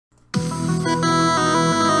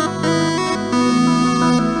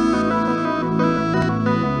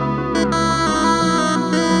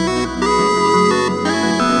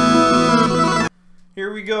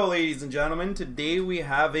gentlemen, today we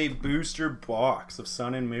have a booster box of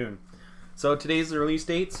Sun and Moon. So today's the release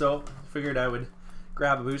date, so I figured I would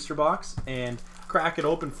grab a booster box and crack it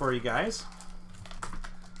open for you guys.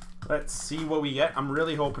 Let's see what we get. I'm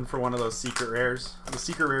really hoping for one of those secret rares. The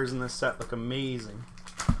secret rares in this set look amazing.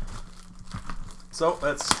 So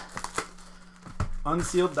let's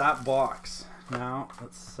unseal that box. Now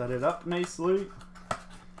let's set it up nicely.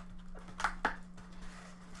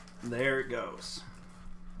 There it goes.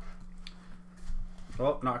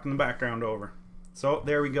 Oh, knocking the background over. So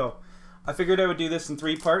there we go. I figured I would do this in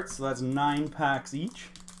 3 parts, so that's 9 packs each.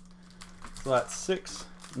 So that's 6,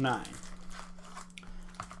 9. I'm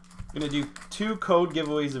gonna do 2 code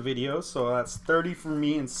giveaways a video, so that's 30 for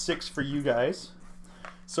me and 6 for you guys.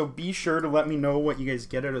 So be sure to let me know what you guys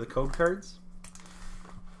get out of the code cards.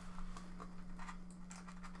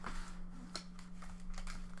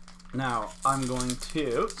 Now I'm going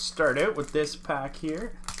to start out with this pack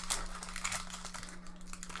here.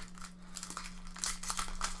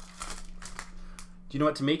 Do you know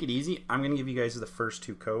what? To make it easy, I'm going to give you guys the first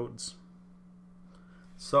 2 codes.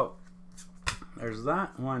 So there's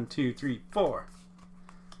that. 1, 2, 3, 4.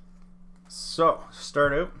 So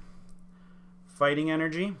start out. Fighting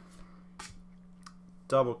energy.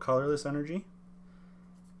 Double colorless energy.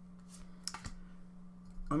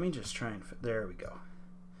 Let me just try and fit. There we go.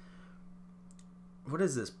 What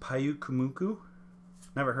is this? Pyukumuku?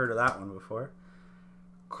 Never heard of that one before.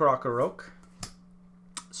 Krokorok.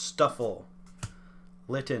 Stuffle.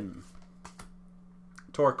 Litten.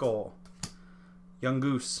 Torkoal.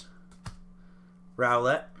 Yungoos.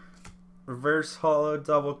 Rowlet. Reverse Holo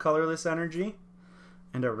double colorless energy.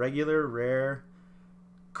 And a regular rare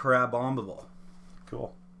Crabominable.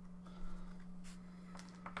 Cool.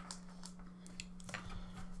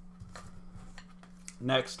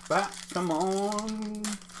 Next pack, come on.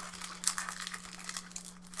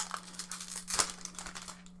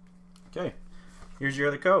 Okay, here's your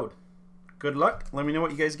other code. Good luck. Let me know what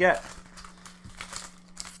you guys get.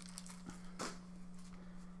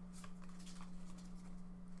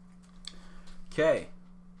 Okay.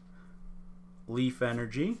 Leaf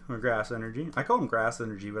Energy, or Grass Energy. I call them Grass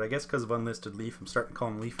Energy, but I guess because of Unlisted Leaf, I'm starting to call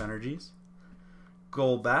them Leaf Energies.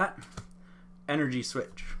 Golbat. Energy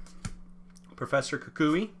Switch. Professor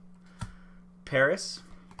Kukui, Paris,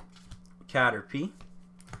 Caterpie,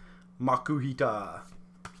 Makuhita,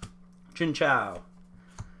 Chinchou,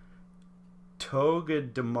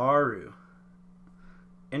 Togedemaru.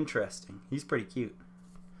 Interesting. He's pretty cute.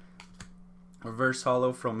 Reverse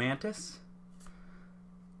Holo Fromantis.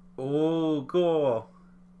 Oh, cool.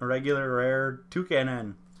 A regular rare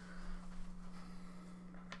Toucanon.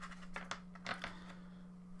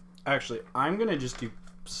 Actually, I'm going to just do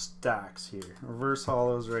stacks here. Reverse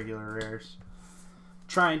holos, regular rares.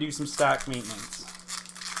 Try and do some stack maintenance.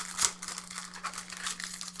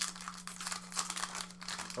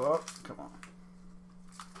 Oh, come on.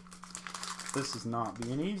 This is not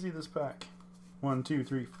being easy, this pack. 1, 2,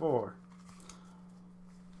 3, 4.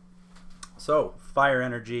 So, Fire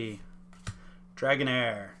Energy,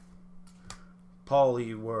 Dragonair,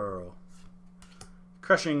 Poliwhirl,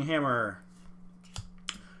 Crushing Hammer,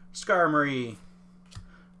 Skarmory,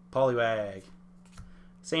 Poliwag,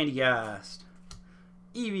 Sandygast,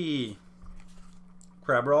 Eevee,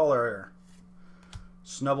 Crabrawler,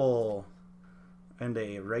 Snubbull, and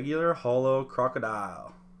a regular holo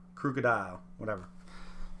Crocodile, whatever.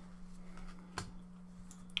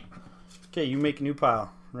 Okay, you make a new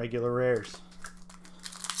pile. Regular rares.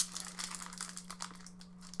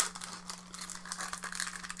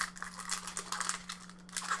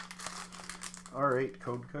 Alright,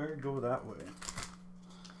 code card, go that way.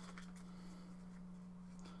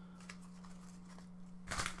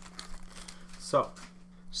 So,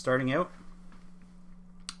 starting out,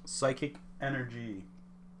 Psychic Energy,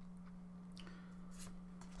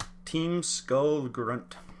 Team Skull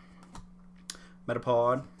Grunt,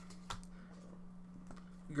 Metapod,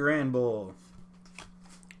 Granbull,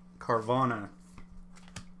 Carvana,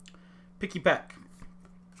 Pikipek,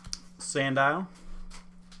 Sandile.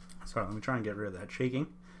 Sorry, let me try and get rid of that shaking.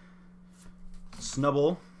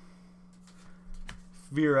 Snubbull,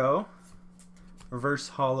 Vero, Reverse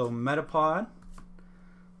Holo Metapod,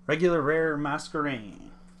 regular rare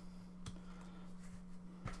Masquerain.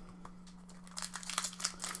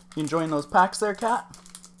 You enjoying those packs there, Cat?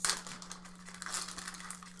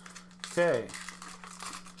 Okay.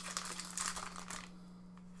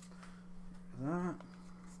 That.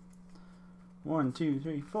 1, 2,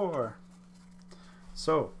 3, 4.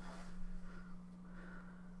 So,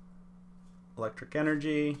 Electric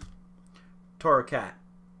Energy, Torracat,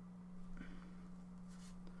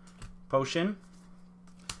 Potion,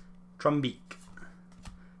 Trumbeak,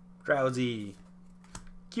 Drowsy,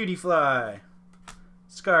 Cutiefly,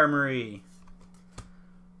 Skarmory,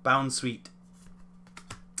 Bounsweet,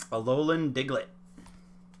 Alolan Diglett,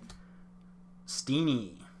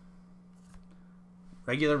 Steenie,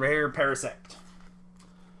 regular rare Parasect.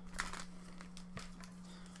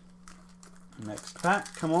 Next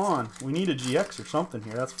pack, come on. We need a GX or something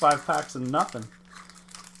here. That's 5 packs and nothing.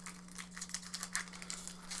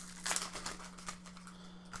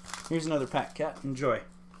 Here's another pack, Cat. Enjoy.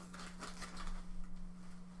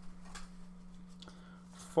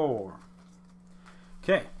 4.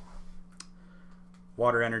 Okay.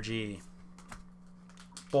 Water Energy,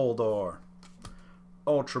 Boldore,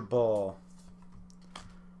 Ultra Ball,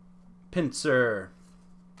 Pinsir,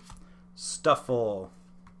 Stuffle,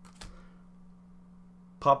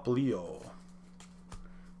 Poplio,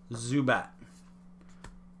 Zubat,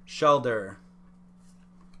 Shelder,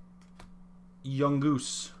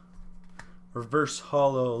 Yungoos, Reverse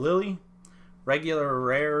Hollow Lily, regular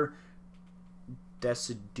rare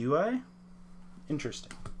Decidueye.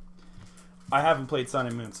 Interesting. I haven't played Sun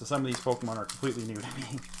and Moon, so some of these Pokemon are completely new to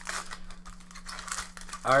me.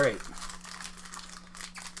 Alright.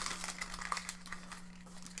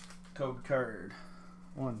 Code card.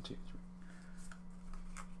 1, 2, 3.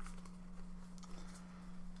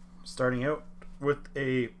 Starting out with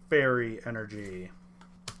a Fairy Energy.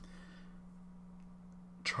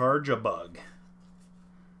 Charge-a-Bug.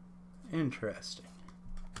 Interesting.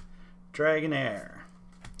 Dragonair.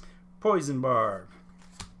 Poison Barb.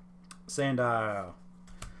 Sandile.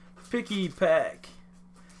 Picky Peck.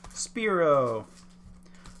 Spearow.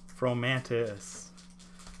 Fromantis.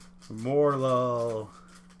 Morlul.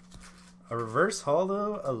 A reverse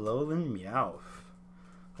hollow Alolan Meowth.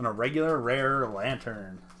 And a regular rare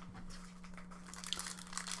Lantern.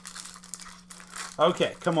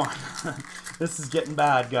 Okay, come on. This is getting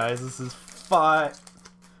bad, guys. This is 5.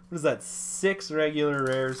 What is that? 6 regular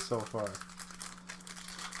rares so far.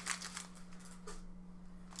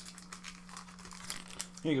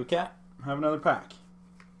 Here you go, Cat. Have another pack.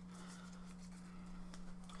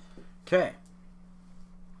 Okay.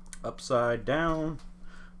 Upside down.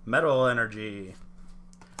 Metal Energy.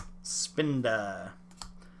 Spinda.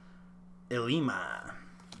 Ilima.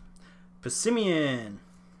 Passimian.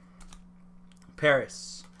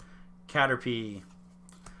 Paris. Caterpie.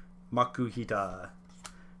 Makuhita.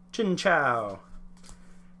 Chinchou.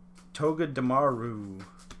 Togedemaru.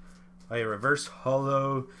 A reverse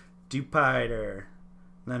hollow Dewpider.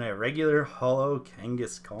 And then a regular hollow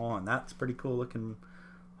Kangaskhan. That's pretty cool looking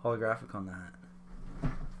holographic on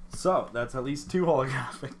that. So, that's at least 2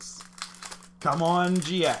 holographics. Come on,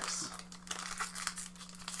 GX.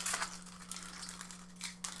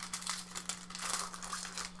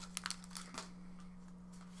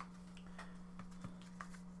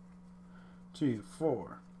 Two,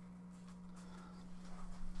 4.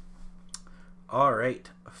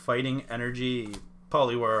 Alright. Fighting Energy.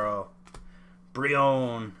 Poliwhirl.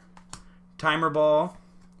 Brionne. Timer Ball.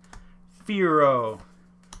 Fearow.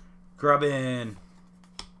 Grubbin.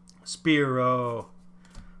 Spearow.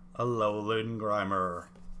 Alolan Grimer.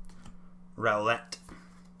 Rowlet.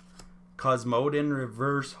 Cosmodin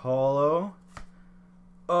Reverse Hollow.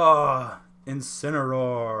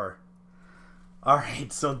 Incineroar.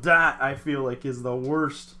 Alright, so that I feel like is the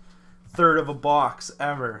worst third of a box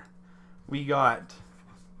ever. We got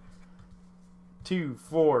 2,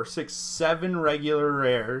 4, 6, 7 regular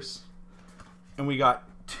rares. And we got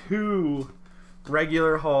 2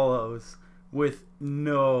 regular hollows with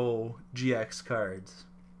no GX cards.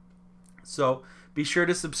 So be sure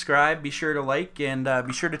to subscribe, be sure to like, and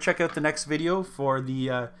be sure to check out the next video for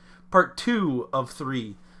the part 2 of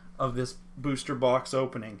 3 of this booster box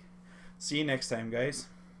opening. See you next time, guys.